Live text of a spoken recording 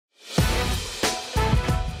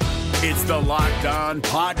It's the Locked On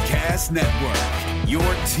Podcast Network, your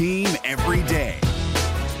team every day.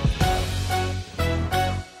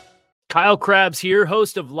 Kyle Krabs here,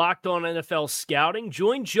 host of Locked On NFL Scouting.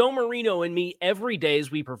 Join Joe Marino and me every day as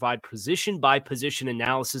we provide position-by-position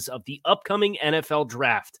analysis of the upcoming NFL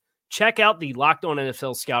Draft. Check out the Locked On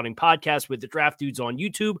NFL Scouting podcast with the Draft Dudes on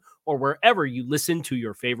YouTube or wherever you listen to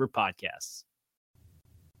your favorite podcasts.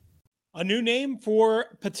 A new name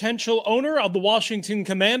for potential owner of the Washington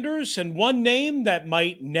Commanders, and one name that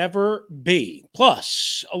might never be.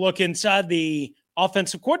 Plus, a look inside the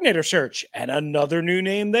offensive coordinator search and another new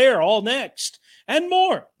name there, all next, and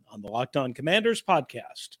more on the Locked On Commanders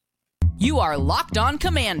podcast. You are Locked On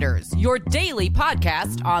Commanders, your daily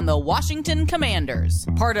podcast on the Washington Commanders,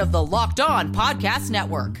 part of the Locked On Podcast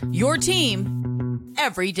Network, your team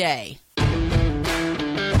every day.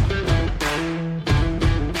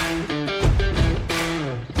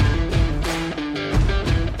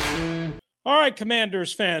 All right,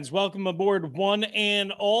 Commanders fans, welcome aboard one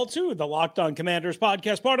and all to the Locked On Commanders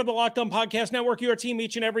podcast, part of the Locked On Podcast Network, your team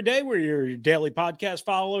each and every day. We're your daily podcast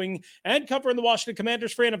following and covering the Washington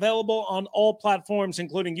Commanders, free and available on all platforms,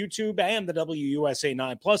 including YouTube and the WUSA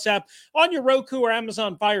 9 Plus app on your Roku or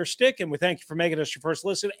Amazon Fire Stick. And we thank you for making us your first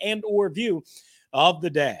listen and or view of the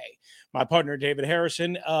day. My partner, David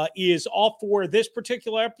Harrison, is off for this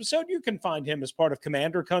particular episode. You can find him as part of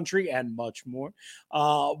Commander Country and much more,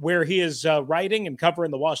 where he is writing and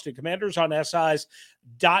covering the Washington Commanders on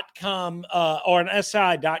SIs.com or on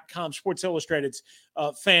SI.com, Sports Illustrated's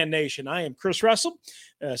Fan Nation. I am Chris Russell.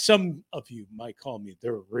 Some of you might call me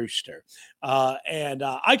the Rooster. And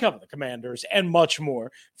I cover the Commanders and much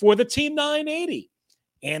more for the Team 980.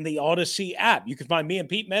 And the Odyssey app. You can find me and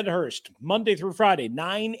Pete Medhurst Monday through Friday,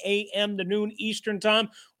 9 a.m. to noon Eastern time,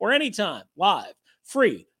 or anytime, live,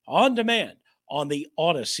 free, on demand on the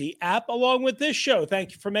Odyssey app, along with this show.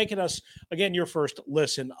 Thank you for making us, again, your first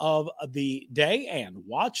listen of the day. And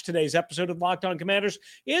watch today's episode of Locked On Commanders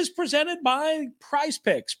is presented by Prize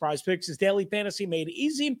Picks. Prize Picks is daily fantasy made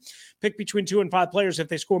easy. Pick between 2 and 5 players. If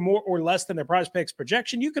they score more or less than their Prize Picks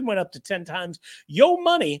projection, you can win up to 10 times your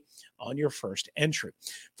money on your first entry.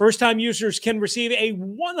 First-time users can receive a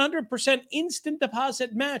 100% instant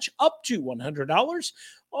deposit match up to $100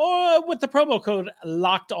 or with the promo code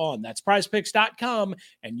Locked On. That's prizepicks.com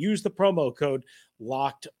and use the promo code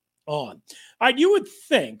Locked On. All right, you would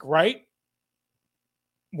think, right,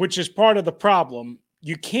 which is part of the problem,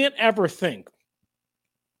 you can't ever think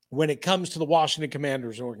when it comes to the Washington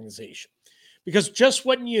Commanders organization, because just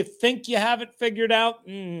when you think you have it figured out,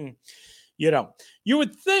 you don't. You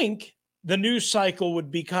would think the news cycle would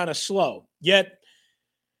be kind of slow. Yet,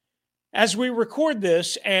 as we record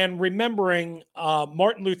this and remembering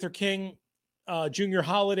Martin Luther King Jr.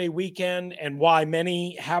 holiday weekend and why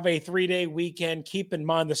many have a 3-day weekend, keep in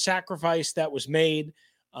mind the sacrifice that was made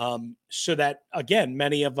so that, again,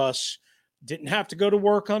 many of us didn't have to go to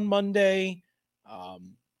work on Monday,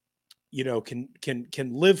 can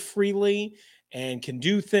live freely and can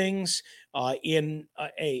do things in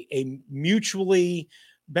a mutually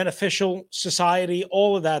beneficial society,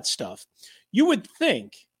 all of that stuff. You would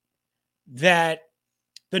think that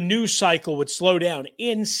the news cycle would slow down.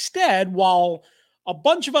 Instead, while a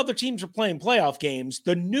bunch of other teams are playing playoff games,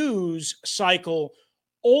 the news cycle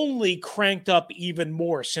only cranked up even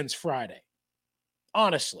more since Friday.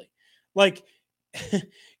 Honestly,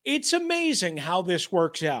 it's amazing how this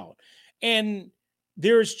works out. And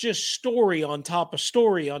there's just story on top of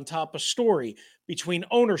story on top of story between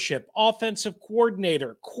ownership, offensive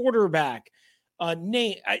coordinator, quarterback,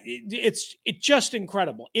 name. It's just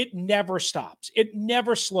incredible. It never stops. It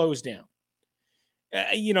never slows down.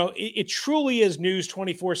 It truly is news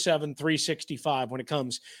 24/7, 365 when it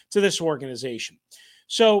comes to this organization.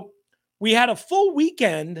 So we had a full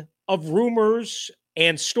weekend of rumors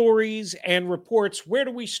and stories and reports. Where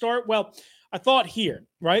do we start? Well, I thought here,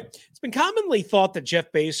 right? It's been commonly thought that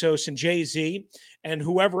Jeff Bezos and Jay-Z and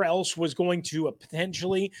whoever else was going to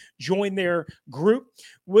potentially join their group,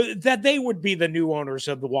 that they would be the new owners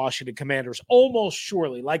of the Washington Commanders, almost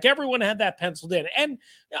surely. Like everyone had that penciled in. And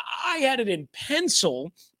I had it in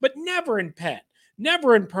pencil, but never in pen,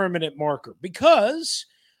 never in permanent marker, because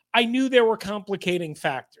I knew there were complicating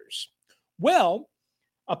factors. Well,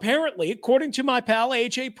 apparently, according to my pal,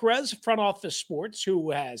 AJ Perez, Front Office Sports,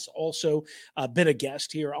 who has also been a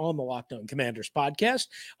guest here on the Locked On Commanders podcast,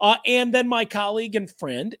 and then my colleague and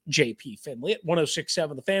friend, JP Finley at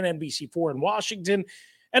 106.7 The Fan, NBC4 in Washington,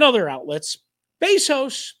 and other outlets,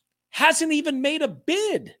 Bezos hasn't even made a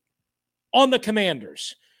bid on the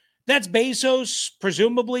Commanders. That's Bezos,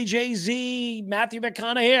 presumably Jay-Z, Matthew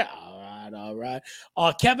McConaughey. that. All right.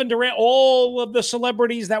 Kevin Durant, all of the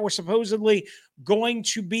celebrities that were supposedly going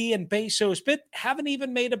to be in Bezos' bid haven't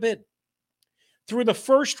even made a bid through the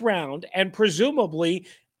first round and presumably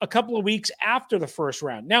a couple of weeks after the first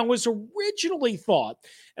round. Now, it was originally thought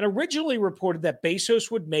and originally reported that Bezos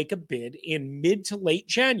would make a bid in mid to late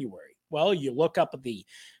January. Well, you look up at the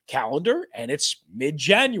calendar and it's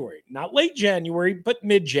mid-January, not late January, but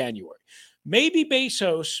mid-January. Maybe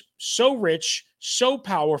Bezos, so rich, so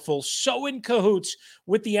powerful, so in cahoots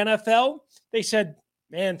with the NFL, they said,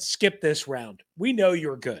 man, skip this round. We know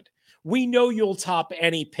you're good. We know you'll top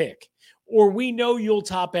any pick, or we know you'll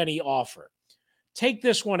top any offer. Take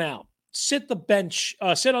this one out. Sit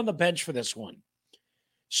on the bench for this one.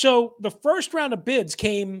 So the first round of bids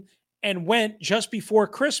came and went just before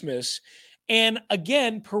Christmas. And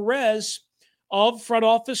again, Perez of Front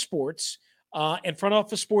Office Sports and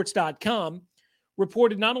frontofficesports.com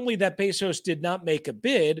reported not only that Bezos did not make a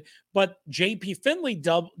bid, but J.P. Finley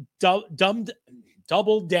doubled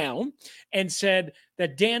down and said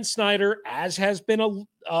that Dan Snyder, as has been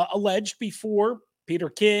alleged before, Peter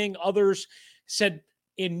King, others, said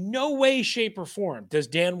in no way, shape, or form does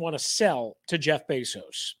Dan want to sell to Jeff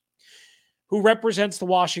Bezos, who represents the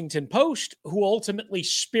Washington Post, who ultimately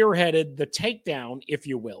spearheaded the takedown, if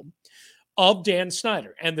you will, of Dan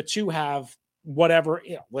Snyder. And the two have whatever,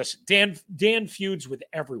 listen, Dan feuds with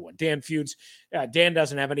everyone. Dan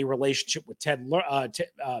doesn't have any relationship with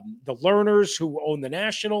the Learners, who own the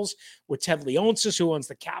Nationals, with Ted Leonsis, who owns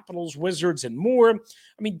the Capitals, Wizards, and more.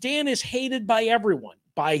 I mean, Dan is hated by everyone,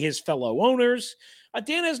 by his fellow owners.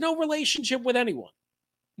 Dan has no relationship with anyone.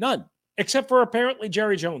 None. Except for apparently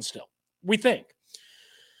Jerry Jones still, we think.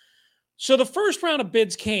 So the first round of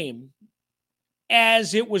bids came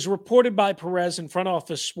as it was reported by Perez in Front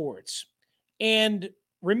Office Sports. And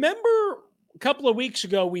remember a couple of weeks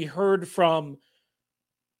ago, we heard from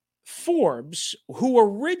Forbes, who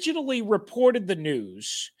originally reported the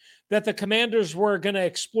news that the Commanders were going to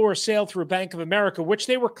explore sale through Bank of America, which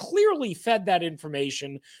they were clearly fed that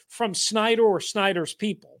information from Snyder or Snyder's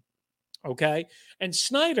people. Okay. And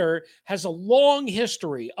Snyder has a long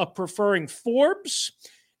history of preferring Forbes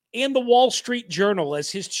and the Wall Street Journal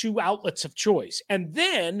as his two outlets of choice. And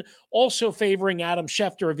then also favoring Adam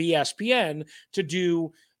Schefter of ESPN to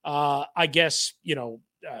do, an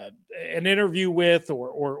interview with,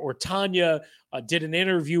 or Tanya did an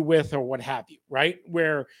interview with, or what have you, right?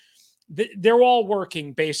 Where they're all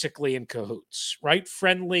working basically in cahoots, right?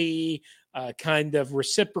 Friendly, kind of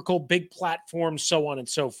reciprocal, big platforms, so on and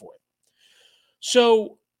so forth.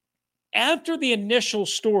 So after the initial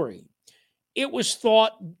story, it was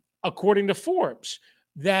thought, according to Forbes,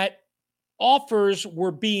 that offers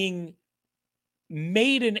were being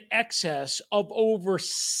made in excess of over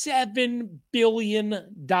 $7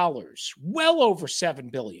 billion, well over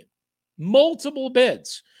 $7 billion, multiple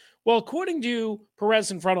bids. Well, according to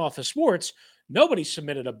Perez and Front Office Sports, nobody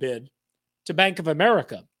submitted a bid to Bank of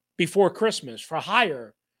America before Christmas for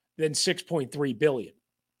higher than $6.3 billion.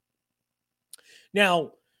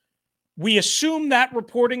 Now, we assume that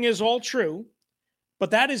reporting is all true,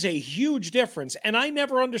 but that is a huge difference. And I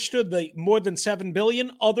never understood the more than $7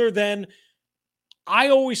 billion, other than I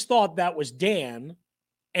always thought that was Dan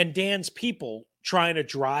and Dan's people trying to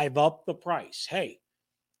drive up the price. Hey,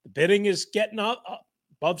 the bidding is getting up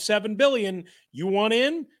above $7 billion. You want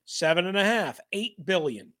in? 7.5, $8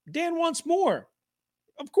 billion. Dan wants more,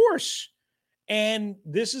 of course. And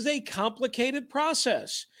this is a complicated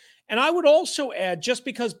process. And I would also add, just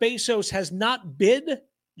because Bezos has not bid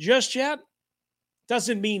just yet,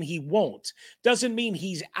 doesn't mean he won't. Doesn't mean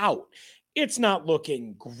he's out. It's not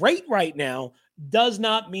looking great right now. Does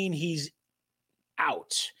not mean he's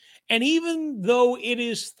out. And even though it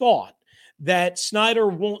is thought that Snyder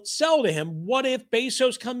won't sell to him, what if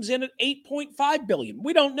Bezos comes in at $8.5 billion?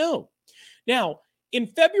 We don't know. Now, in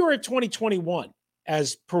February of 2021,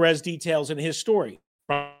 as Perez details in his story,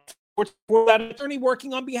 that attorney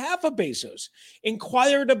working on behalf of Bezos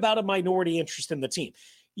inquired about a minority interest in the team.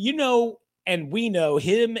 You know, and we know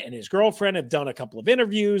him and his girlfriend have done a couple of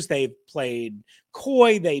interviews. They've played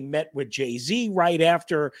coy. They met with Jay-Z right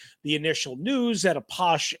after the initial news at a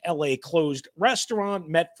posh LA closed restaurant,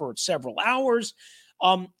 met for several hours.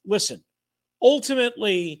 Listen,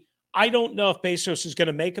 ultimately, I don't know if Bezos is going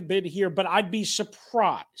to make a bid here, but I'd be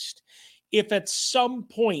surprised if at some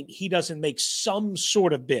point he doesn't make some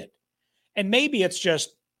sort of bid. And maybe it's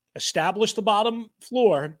just establish the bottom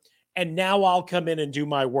floor, and now I'll come in and do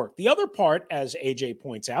my work. The other part, as AJ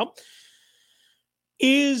points out,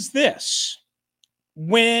 is this.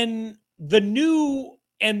 When the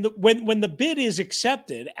when the bid is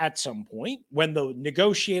accepted at some point, when the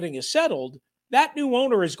negotiating is settled, that new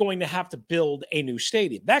owner is going to have to build a new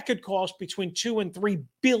stadium. That could cost between $2 and $3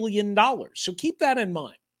 billion. So keep that in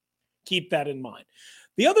mind. Keep that in mind.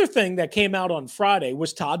 The other thing that came out on Friday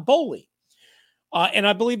was Todd Boehly. And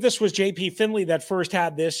I believe this was JP Finley that first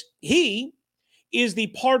had this. He is the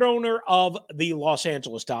part owner of the Los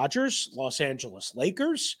Angeles Dodgers, Los Angeles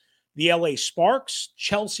Lakers, the LA Sparks,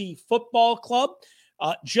 Chelsea Football Club,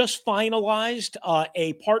 just finalized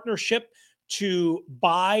a partnership to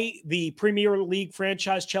buy the Premier League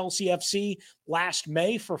franchise Chelsea FC last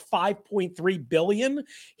May for $5.3 billion.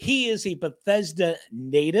 He is a Bethesda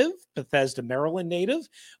native, Maryland native,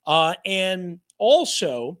 and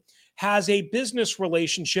also has a business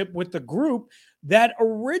relationship with the group that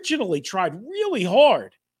originally tried really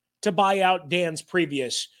hard to buy out Dan's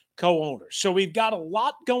previous co-owners. So we've got a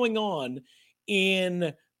lot going on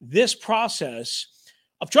in this process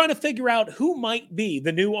of trying to figure out who might be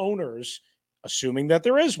the new owners, assuming that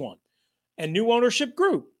there is one, and new ownership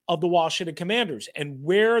group of the Washington Commanders and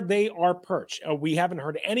where they are perched. We haven't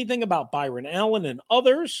heard anything about Byron Allen and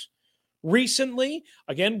others recently.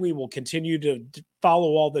 Again, we will continue to follow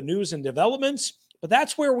all the news and developments, but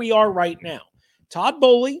that's where we are right now. Todd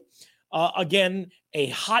Boehly, again, a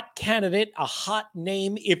hot candidate, a hot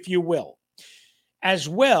name, if you will. As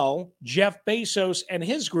well, Jeff Bezos and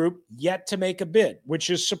his group yet to make a bid,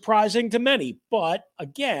 which is surprising to many. But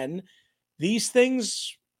again, these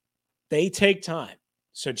things, they take time.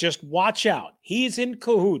 So just watch out. He's in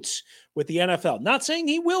cahoots with the NFL. Not saying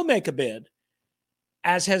he will make a bid,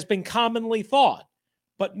 as has been commonly thought,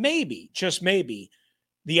 but maybe, just maybe,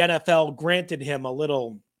 the NFL granted him a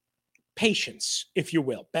little patience, if you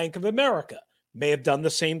will. Bank of America may have done the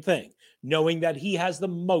same thing, knowing that he has the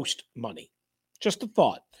most money. Just a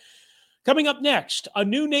thought. Coming up next, a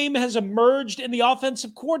new name has emerged in the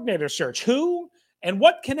offensive coordinator search. Who and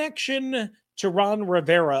what connection to Ron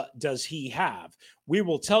Rivera does he have? We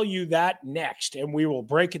will tell you that next, and we will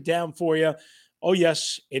break it down for you. Oh,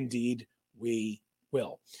 yes, indeed, we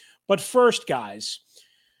will. But first, guys,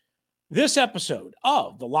 this episode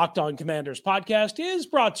of the Locked On Commanders podcast is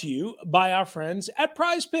brought to you by our friends at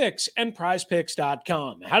PrizePicks and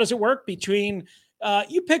PrizePicks.com. How does it work?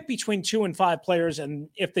 You pick between 2 and 5 players, and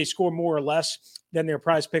if they score more or less than their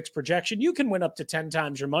PrizePicks projection, you can win up to 10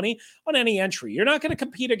 times your money on any entry. You're not going to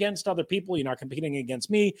compete against other people. You're not competing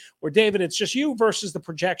against me or David. It's just you versus the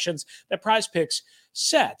projections that PrizePicks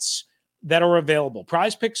sets that are available.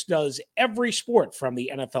 PrizePicks does every sport from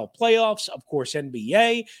the NFL playoffs, of course,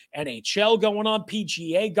 NBA, NHL going on,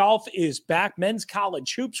 PGA golf is back, men's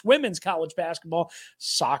college hoops, women's college basketball,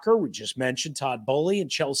 soccer. We just mentioned Todd Boehly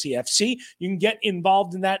and Chelsea FC. You can get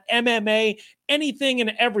involved in that. MMA, anything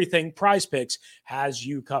and everything. PrizePicks has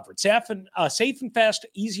you covered. Safe and fast,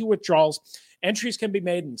 easy withdrawals. Entries can be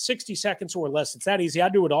made in 60 seconds or less. It's that easy. I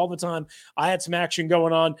do it all the time. I had some action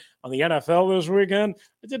going on the NFL this weekend.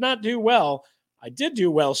 I did not do well. I did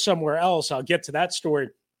do well somewhere else. I'll get to that story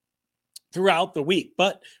throughout the week.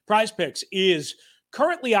 But PrizePicks is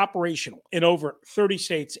currently operational in over 30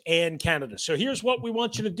 states and Canada. So here's what we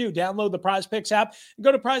want you to do. Download the PrizePicks app.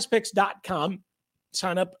 Go to prizepicks.com.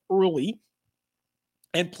 Sign up early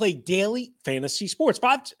and play daily fantasy sports.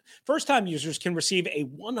 First-time users can receive a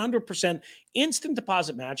 100% instant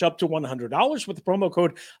deposit match up to $100 with the promo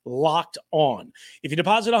code Locked On. If you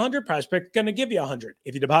deposit $100, PrizePicks is going to give you $100.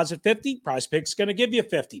 If you deposit $50, PrizePicks is going to give you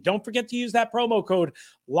 $50. Don't forget to use that promo code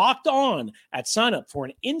Locked On at sign-up for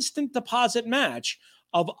an instant deposit match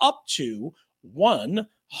of up to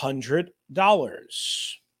 $100.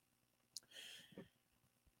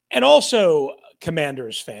 And also,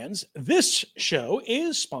 Commanders fans, this show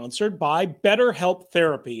is sponsored by BetterHelp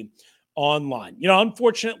Therapy Online.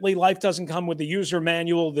 Unfortunately, life doesn't come with a user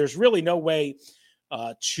manual. There's really no way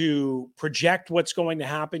to project what's going to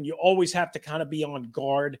happen. You always have to kind of be on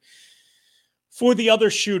guard for the other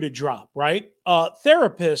shoe to drop, right?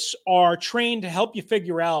 Therapists are trained to help you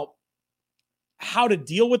figure out how to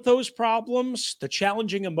deal with those problems, the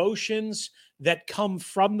challenging emotions that come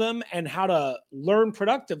from them, and how to learn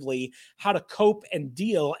productively how to cope and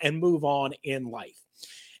deal and move on in life.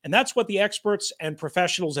 And that's what the experts and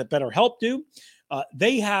professionals at BetterHelp do.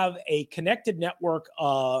 They have a connected network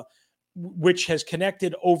which has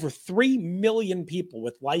connected over 3 million people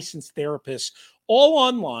with licensed therapists, all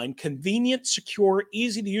online, convenient, secure,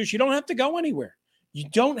 easy to use. You don't have to go anywhere. You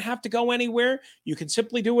don't have to go anywhere. You can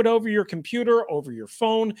simply do it over your computer, over your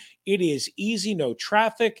phone. It is easy, no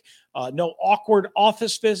traffic, no awkward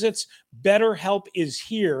office visits. BetterHelp is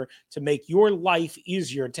here to make your life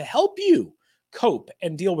easier, to help you cope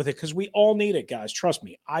and deal with it, because we all need it, guys. Trust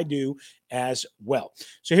me, I do as well.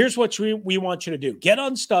 So here's what we want you to do. Get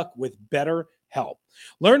unstuck with BetterHelp. BetterHelp.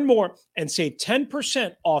 Learn more and save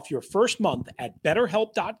 10% off your first month at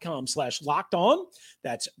betterhelp.com/lockedon.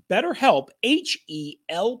 That's BetterHelp,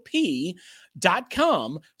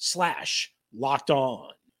 HELP.com/lockedon.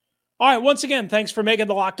 All right, once again, thanks for making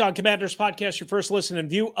the Locked On Commanders podcast your first listen and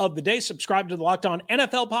view of the day. Subscribe to the Locked On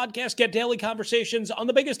NFL podcast. Get daily conversations on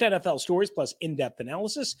the biggest NFL stories, plus in-depth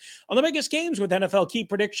analysis on the biggest games with NFL key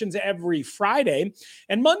predictions every Friday.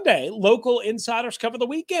 And Monday, local insiders cover the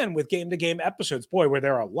weekend with game-to-game episodes. Boy, where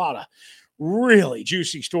there are a lot of really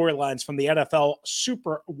juicy storylines from the NFL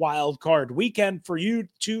Super Wild Card Weekend for you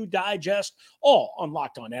to digest, all on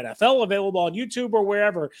Locked On NFL, available on YouTube or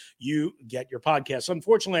wherever you get your podcasts.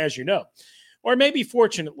 Unfortunately, as you know, or maybe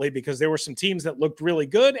fortunately, because there were some teams that looked really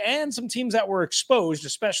good and some teams that were exposed,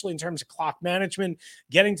 especially in terms of clock management,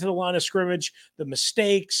 getting to the line of scrimmage, the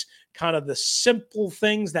mistakes, kind of the simple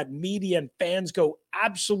things that media and fans go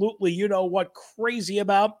absolutely, crazy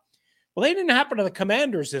about. Well, they didn't happen to the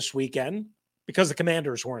Commanders this weekend because the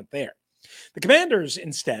Commanders weren't there. The Commanders,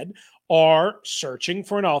 instead, are searching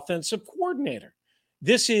for an offensive coordinator.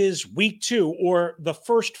 This is week 2, or the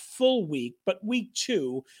first full week, but week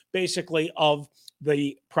 2, basically, of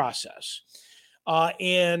the process.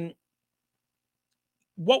 And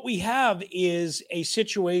what we have is a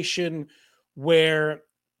situation where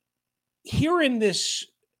here in this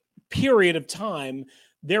period of time,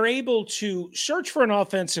 they're able to search for an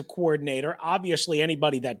offensive coordinator. Obviously,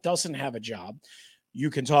 anybody that doesn't have a job,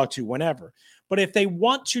 you can talk to whenever. But if they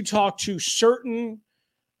want to talk to certain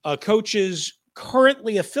coaches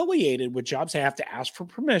currently affiliated with jobs, they have to ask for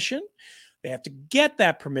permission. They have to get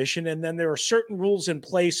that permission. And then there are certain rules in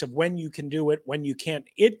place of when you can do it, when you can't.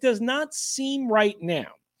 It does not seem right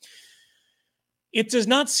now. It does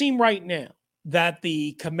not seem right now that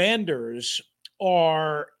the Commanders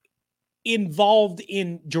are involved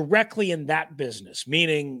directly in that business,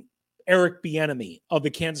 meaning Eric Bieniemy of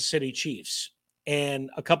the Kansas City Chiefs.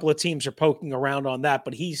 And a couple of teams are poking around on that,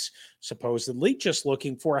 but he's supposedly just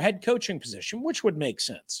looking for a head coaching position, which would make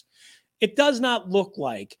sense. It does not look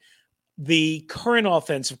like the current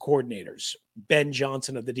offensive coordinators, Ben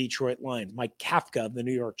Johnson of the Detroit Lions, Mike Kafka of the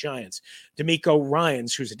New York Giants, DeMeco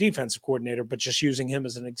Ryans, who's a defensive coordinator, but just using him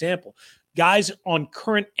as an example. Guys on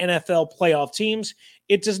current NFL playoff teams,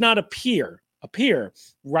 it does not appear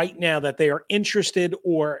right now that they are interested,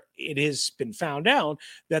 or it has been found out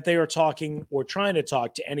that they are talking or trying to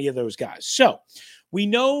talk to any of those guys. So we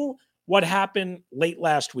know what happened late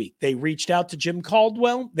last week. They reached out to Jim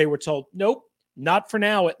Caldwell. They were told, nope, not for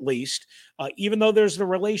now, at least, even though there's the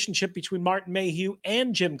relationship between Martin Mayhew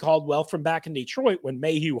and Jim Caldwell from back in Detroit when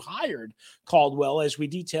Mayhew hired Caldwell, as we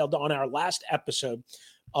detailed on our last episode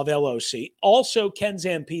of LOC. Also, Ken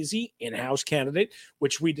Zampese, in-house candidate,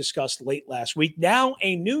 which we discussed late last week. Now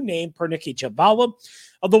a new name per Nikki Chavala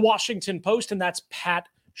of the Washington Post, and that's Pat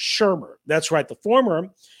Shurmur. That's right, the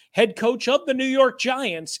former head coach of the New York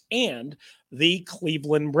Giants and the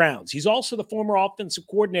Cleveland Browns. He's also the former offensive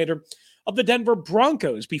coordinator of the Denver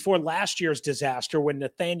Broncos before last year's disaster when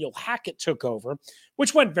Nathaniel Hackett took over,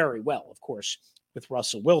 which went very well, of course, with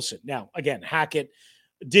Russell Wilson. Now, again, Hackett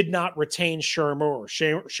did not retain Shurmur, or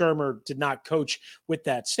Shurmur did not coach with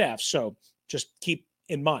that staff. So just keep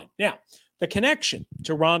in mind. Now, the connection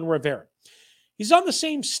to Ron Rivera. He's on the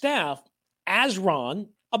same staff as Ron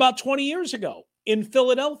about 20 years ago in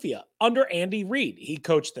Philadelphia under Andy Reid. He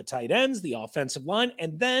coached the tight ends, the offensive line,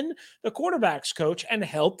 and then the quarterbacks coach, and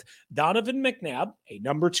helped Donovan McNabb, a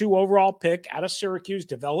number 2 overall pick out of Syracuse,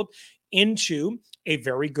 develop into a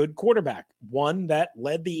very good quarterback, one that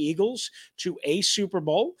led the Eagles to a Super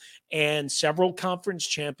Bowl and several conference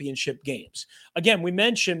championship games. Again, we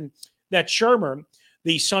mentioned that Shurmur,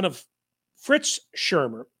 the son of Fritz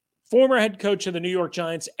Shurmur, former head coach of the New York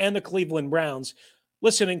Giants and the Cleveland Browns.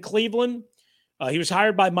 Listen, in Cleveland, he was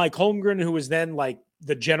hired by Mike Holmgren, who was then like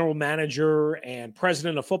the general manager and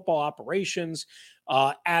president of football operations.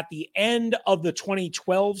 At the end of the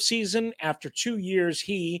 2012 season, after 2 years,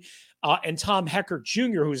 he and Tom Heckert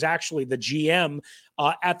Jr., who's actually the GM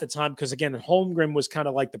at the time, because again, Holmgren was kind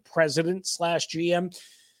of like the president / GM.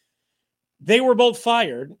 They were both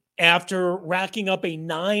fired after racking up a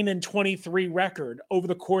 9-23 record over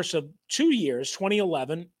the course of 2 years,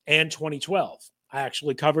 2011 and 2012. I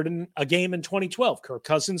actually covered a game in 2012. Kirk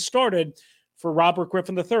Cousins started for Robert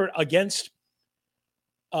Griffin III against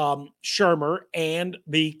Shurmur and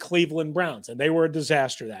the Cleveland Browns, and they were a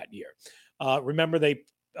disaster that year. Remember, they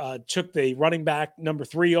took the running back number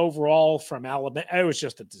 3 overall from Alabama. It was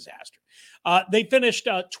just a disaster. They finished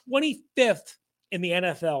 25th in the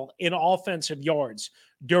NFL in offensive yards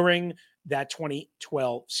during that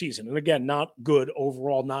 2012 season. And again, not good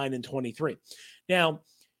overall, 9-23. Now,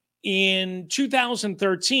 In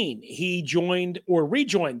 2013, he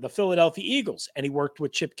rejoined the Philadelphia Eagles, and he worked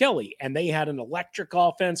with Chip Kelly, and they had an electric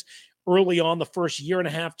offense early on, the first year and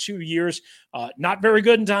a half, 2 years. Not very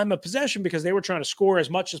good in time of possession because they were trying to score as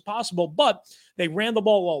much as possible, but they ran the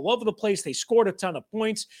ball all over the place. They scored a ton of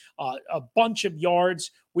points, a bunch of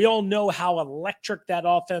yards. We all know how electric that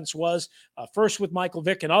offense was, first with Michael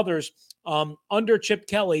Vick and others under Chip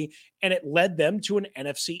Kelly, and it led them to an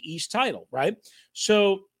NFC East title, right?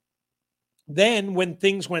 So then when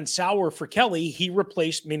things went sour for Kelly, he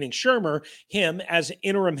replaced, meaning Shermer, him as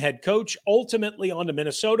interim head coach, ultimately on to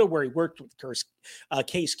Minnesota, where he worked with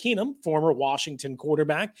Case Keenum, former Washington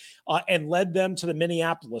quarterback, and led them to the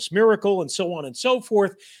Minneapolis Miracle and so on and so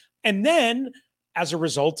forth. And then as a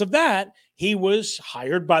result of that, he was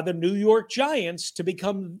hired by the New York Giants to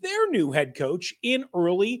become their new head coach in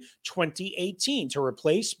early 2018 to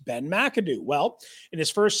replace Ben McAdoo. Well, in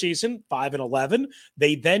his first season, 5-11,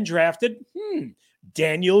 they then drafted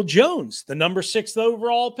Daniel Jones, the number 6th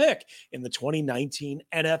overall pick in the 2019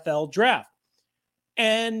 NFL draft.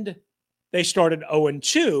 And they started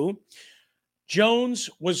 0-2. Jones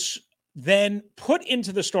was then put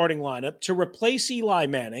into the starting lineup to replace Eli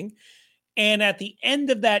Manning. And at the end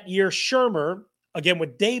of that year, Shermer, again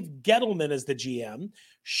with Dave Gettleman as the GM,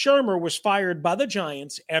 Shermer was fired by the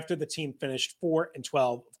Giants after the team finished 4-12,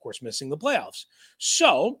 of course, missing the playoffs.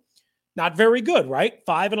 So, not very good, right?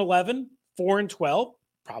 5-11, 4-12,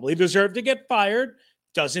 probably deserved to get fired.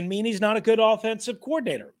 Doesn't mean he's not a good offensive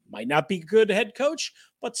coordinator. Might not be a good head coach,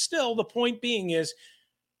 but still, the point being is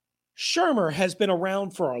Shermer has been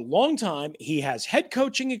around for a long time. He has head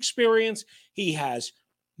coaching experience. He has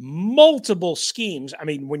multiple schemes. I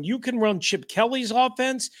mean, when you can run Chip Kelly's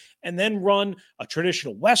offense and then run a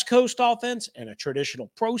traditional West Coast offense and a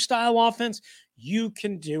traditional pro style offense, you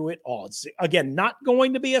can do it all. It's, again, not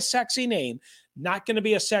going to be a sexy name,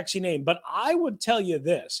 but I would tell you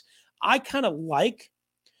this. I kind of like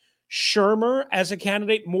Shermer as a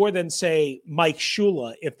candidate more than, say, Mike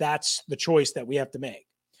Shula, if that's the choice that we have to make.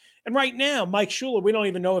 And right now, Mike Shula, we don't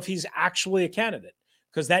even know if he's actually a candidate,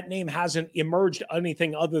 because that name hasn't emerged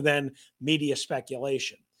anything other than media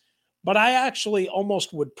speculation. But I actually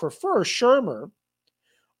almost would prefer Shermer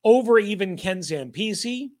over even Ken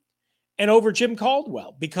Zampese and over Jim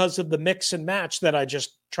Caldwell because of the mix and match that I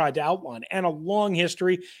just tried to outline and a long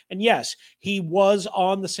history. And yes, he was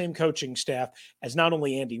on the same coaching staff as not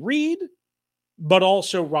only Andy Reid, but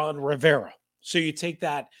also Ron Rivera. So you take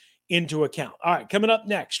that into account. All right, coming up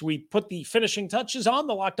next, we put the finishing touches on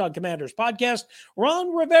the Locked On Commanders podcast.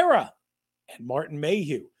 Ron Rivera and Martin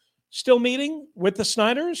Mayhew still meeting with the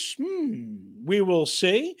Snyders? We will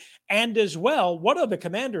see. And as well, what are the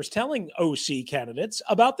Commanders telling OC candidates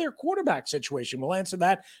about their quarterback situation? We'll answer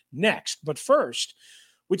that next. But first,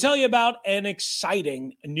 we tell you about an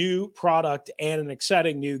exciting new product and an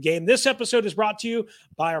exciting new game. This episode is brought to you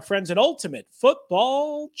by our friends at Ultimate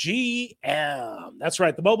Football GM. That's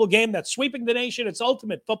right, the mobile game that's sweeping the nation. It's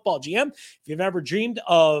Ultimate Football GM. If you've ever dreamed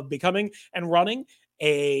of becoming and running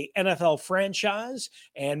a NFL franchise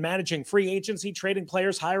and managing free agency, trading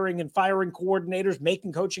players, hiring and firing coordinators,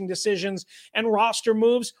 making coaching decisions and roster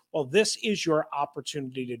moves, well, this is your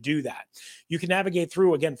opportunity to do that. You can navigate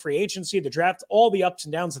through, again, free agency, the draft, all the ups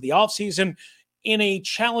and downs of the offseason in a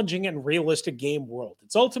challenging and realistic game world.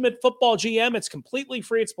 It's Ultimate Football GM. It's completely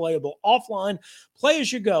free. It's playable offline. Play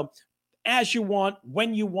as you go, as you want,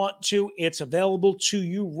 when you want to. It's available to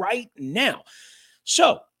you right now.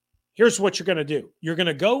 So, here's what you're going to do. You're going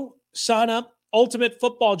to go sign up, Ultimate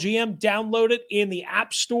Football GM, download it in the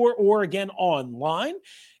App Store or, again, online.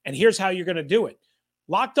 And here's how you're going to do it.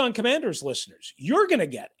 Locked On Commanders listeners, you're going to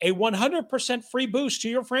get a 100% free boost to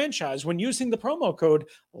your franchise when using the promo code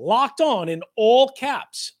Locked On in all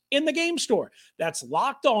caps in the game store. That's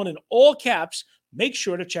Locked On in all caps. Make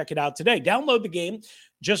sure to check it out today. Download the game.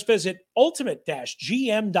 Just visit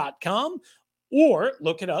ultimate-gm.com or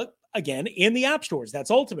look it up again in the app stores. That's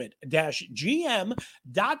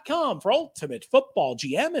ultimate-gm.com for Ultimate Football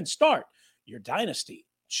GM and start your dynasty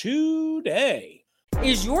today.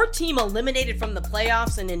 Is your team eliminated from the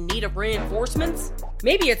playoffs and in need of reinforcements?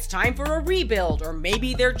 Maybe it's time for a rebuild, or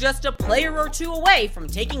maybe they're just a player or two away from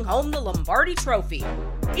taking home the Lombardi Trophy.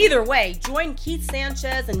 Either way, join Keith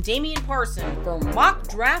Sanchez and Damian Parson for Mock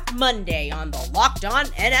Draft Monday on the Locked On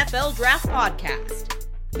NFL Draft Podcast.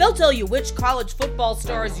 They'll tell you which college football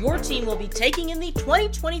stars your team will be taking in the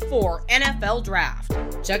 2024 NFL Draft.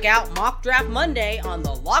 Check out Mock Draft Monday on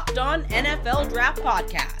the Locked On NFL Draft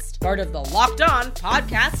Podcast, part of the Locked On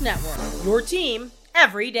Podcast Network, your team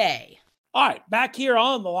every day. All right, back here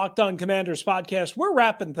on the Locked On Commanders podcast, we're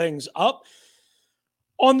wrapping things up.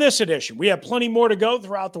 On this edition, we have plenty more to go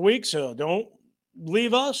throughout the week, so don't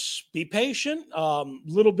leave us. Be patient.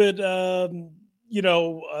 Little bit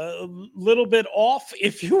off,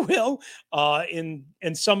 if you will, in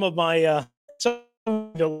some of my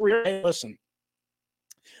listen.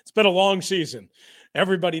 It's been a long season.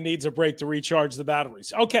 Everybody needs a break to recharge the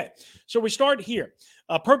batteries. Okay, so we start here.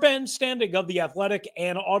 Per Ben Standing of The Athletic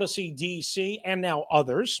and Odyssey DC, and now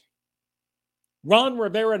others, Ron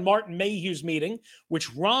Rivera and Martin Mayhew's meeting,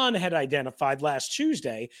 which Ron had identified last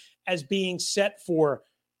Tuesday as being set for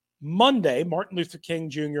Monday, Martin Luther King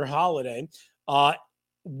Jr. holiday,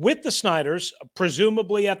 with the Snyders,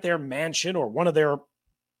 presumably at their mansion or one of their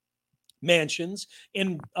mansions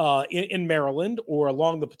in Maryland or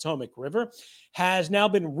along the Potomac River, has now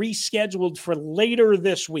been rescheduled for later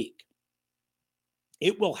this week.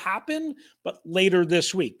 It will happen, but later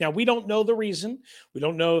this week. Now, we don't know the reason. We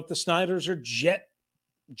don't know if the Snyders are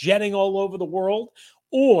jetting all over the world,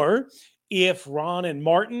 or if Ron and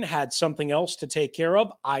Martin had something else to take care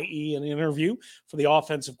of, i.e. an interview for the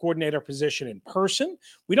offensive coordinator position in person.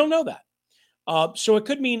 We don't know that. So it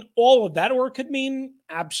could mean all of that, or it could mean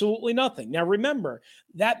absolutely nothing. Now, remember,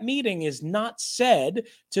 that meeting is not said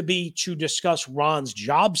to be to discuss Ron's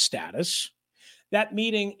job status. That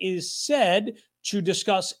meeting is said to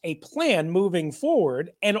discuss a plan moving forward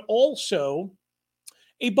and also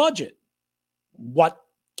a budget. What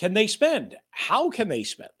can they spend? How can they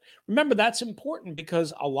spend? Remember, that's important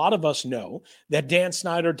because a lot of us know that Dan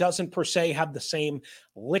Snyder doesn't per se have the same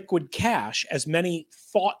liquid cash as many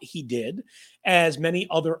thought he did, as many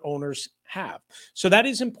other owners have. So that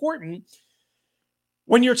is important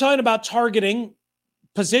when you're talking about targeting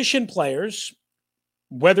position players,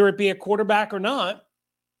 whether it be a quarterback or not,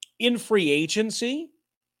 in free agency.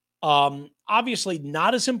 Obviously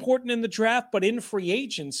not as important in the draft, but in free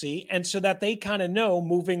agency, and so that they kind of know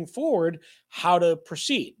moving forward how to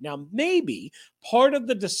proceed. Now, maybe part of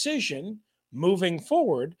the decision moving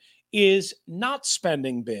forward is not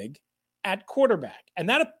spending big at quarterback, and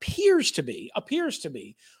that appears to be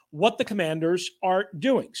what the Commanders are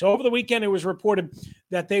doing. So over the weekend, it was reported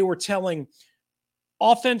that they were telling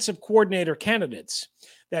offensive coordinator candidates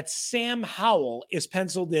that Sam Howell is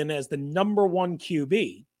penciled in as the number one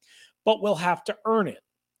QB, but will have to earn it.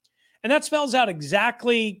 And that spells out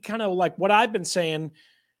exactly kind of like what I've been saying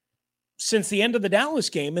since the end of the Dallas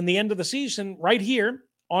game and the end of the season, right here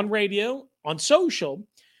on radio, on social.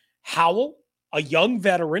 Howell, a young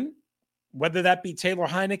veteran, whether that be Taylor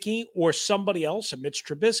Heineke or somebody else, a Mitch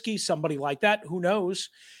Trubisky, somebody like that, who knows?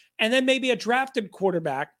 And then maybe a drafted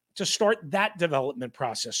quarterback to start that development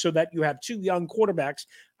process so that you have two young quarterbacks,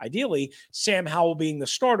 ideally Sam Howell being the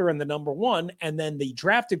starter and the number one, and then the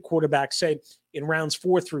drafted quarterback, say, in rounds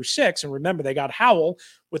 4 through 6. And remember, they got Howell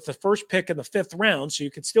with the first pick in the 5th round, so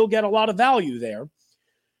you could still get a lot of value there,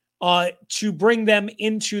 to bring them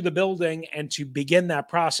into the building and to begin that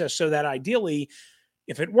process so that ideally,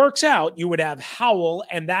 if it works out, you would have Howell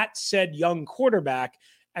and that said young quarterback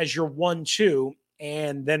as your 1-2,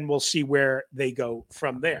 and then we'll see where they go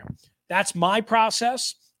from there. That's my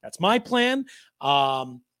process. That's my plan.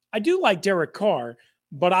 I do like Derek Carr,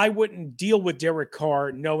 but I wouldn't deal with Derek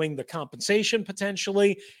Carr knowing the compensation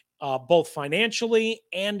potentially, both financially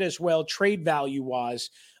and as well trade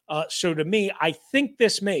value-wise. So to me, I think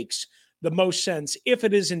this makes the most sense if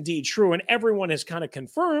it is indeed true, and everyone has kind of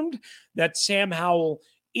confirmed that Sam Howell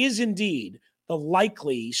is indeed the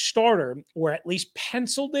likely starter, or at least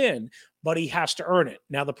penciled in, but he has to earn it.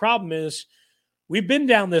 Now, the problem is we've been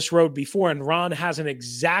down this road before, and Ron hasn't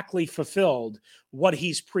exactly fulfilled what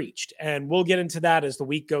he's preached. And we'll get into that as the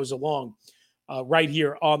week goes along right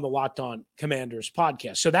here on the Locked On Commanders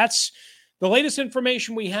podcast. So that's the latest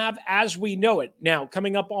information we have as we know it. Now,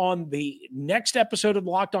 coming up on the next episode of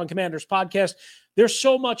the Locked On Commanders podcast, there's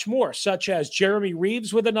so much more, such as Jeremy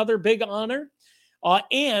Reeves with another big honor,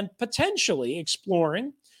 and potentially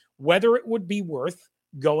exploring whether it would be worth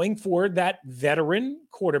going for that veteran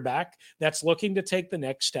quarterback that's looking to take the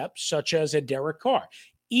next step, such as a Derek Carr.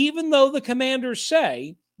 Even though the Commanders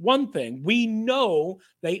say one thing, we know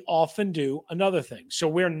they often do another thing. So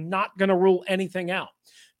we're not going to rule anything out.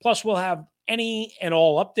 Plus, we'll have any and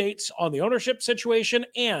all updates on the ownership situation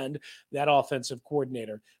and that offensive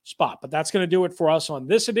coordinator spot. But that's going to do it for us on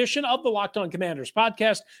this edition of the Locked On Commanders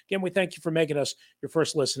podcast. Again, we thank you for making us your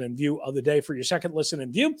first listen and view of the day. For your second listen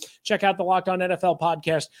and view, check out the Locked On NFL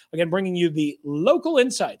podcast. Again, bringing you the local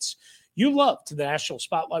insights you love to the National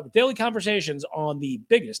Spotlight with daily conversations on the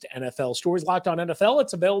biggest NFL stories. Locked On NFL.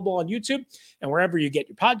 It's available on YouTube and wherever you get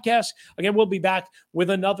your podcasts. Again, we'll be back with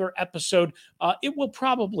another episode. It will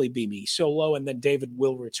probably be me solo, and then David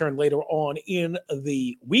will return later on in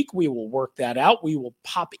the week. We will work that out. We will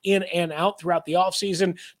pop in and out throughout the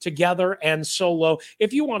offseason together and solo.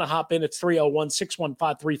 If you want to hop in, it's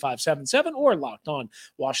 301-615-3577 or Locked On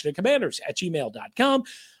Washington Commanders at gmail.com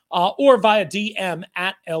or via DM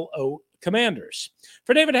at LO Commanders.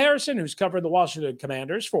 For David Harrison, who's covering the Washington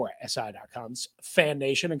Commanders for SI.com's Fan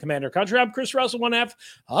Nation and Commander Country, I'm Chris Russell, one half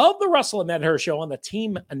of the Russell and Medhurst Show on the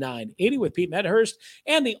Team 980 with Pete Medhurst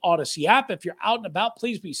and the Odyssey app. If you're out and about,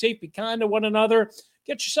 please be safe, be kind to one another.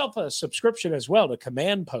 Get yourself a subscription as well to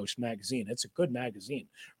Command Post magazine. It's a good magazine.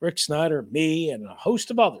 Rick Snyder, me, and a host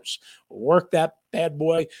of others work that bad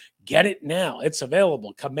boy. Get it now. It's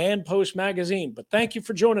available. Command Post magazine. But thank you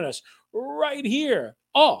for joining us right here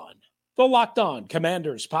on the Locked On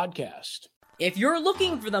Commanders podcast. If you're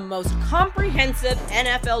looking for the most comprehensive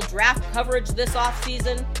NFL draft coverage this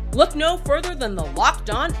offseason, look no further than the Locked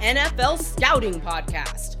On NFL Scouting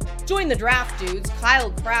podcast. Join the draft dudes,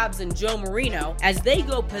 Kyle Krabs and Joe Marino, as they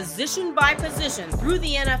go position by position through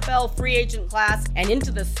the NFL free agent class and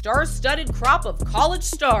into the star-studded crop of college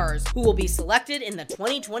stars who will be selected in the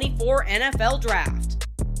 2024 NFL Draft.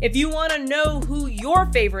 If you want to know who your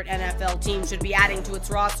favorite NFL team should be adding to its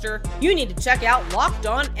roster, you need to check out Locked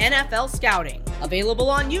On NFL Scouting, available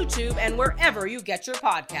on YouTube and wherever you get your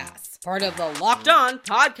podcasts. Part of the Locked On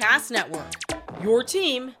Podcast Network, your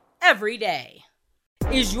team every day.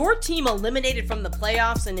 Is your team eliminated from the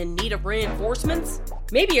playoffs and in need of reinforcements?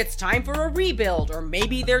 Maybe it's time for a rebuild, or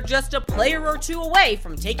maybe they're just a player or two away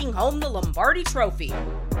from taking home the Lombardi Trophy.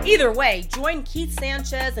 Either way, join Keith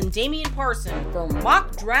Sanchez and Damian Parson for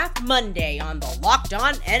Mock Draft Monday on the Locked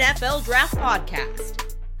On NFL Draft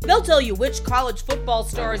Podcast. They'll tell you which college football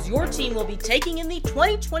stars your team will be taking in the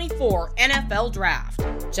 2024 NFL Draft.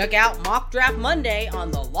 Check out Mock Draft Monday on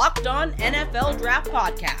the Locked On NFL Draft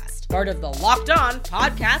Podcast, part of the Locked On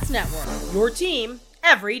Podcast Network, your team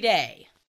every day.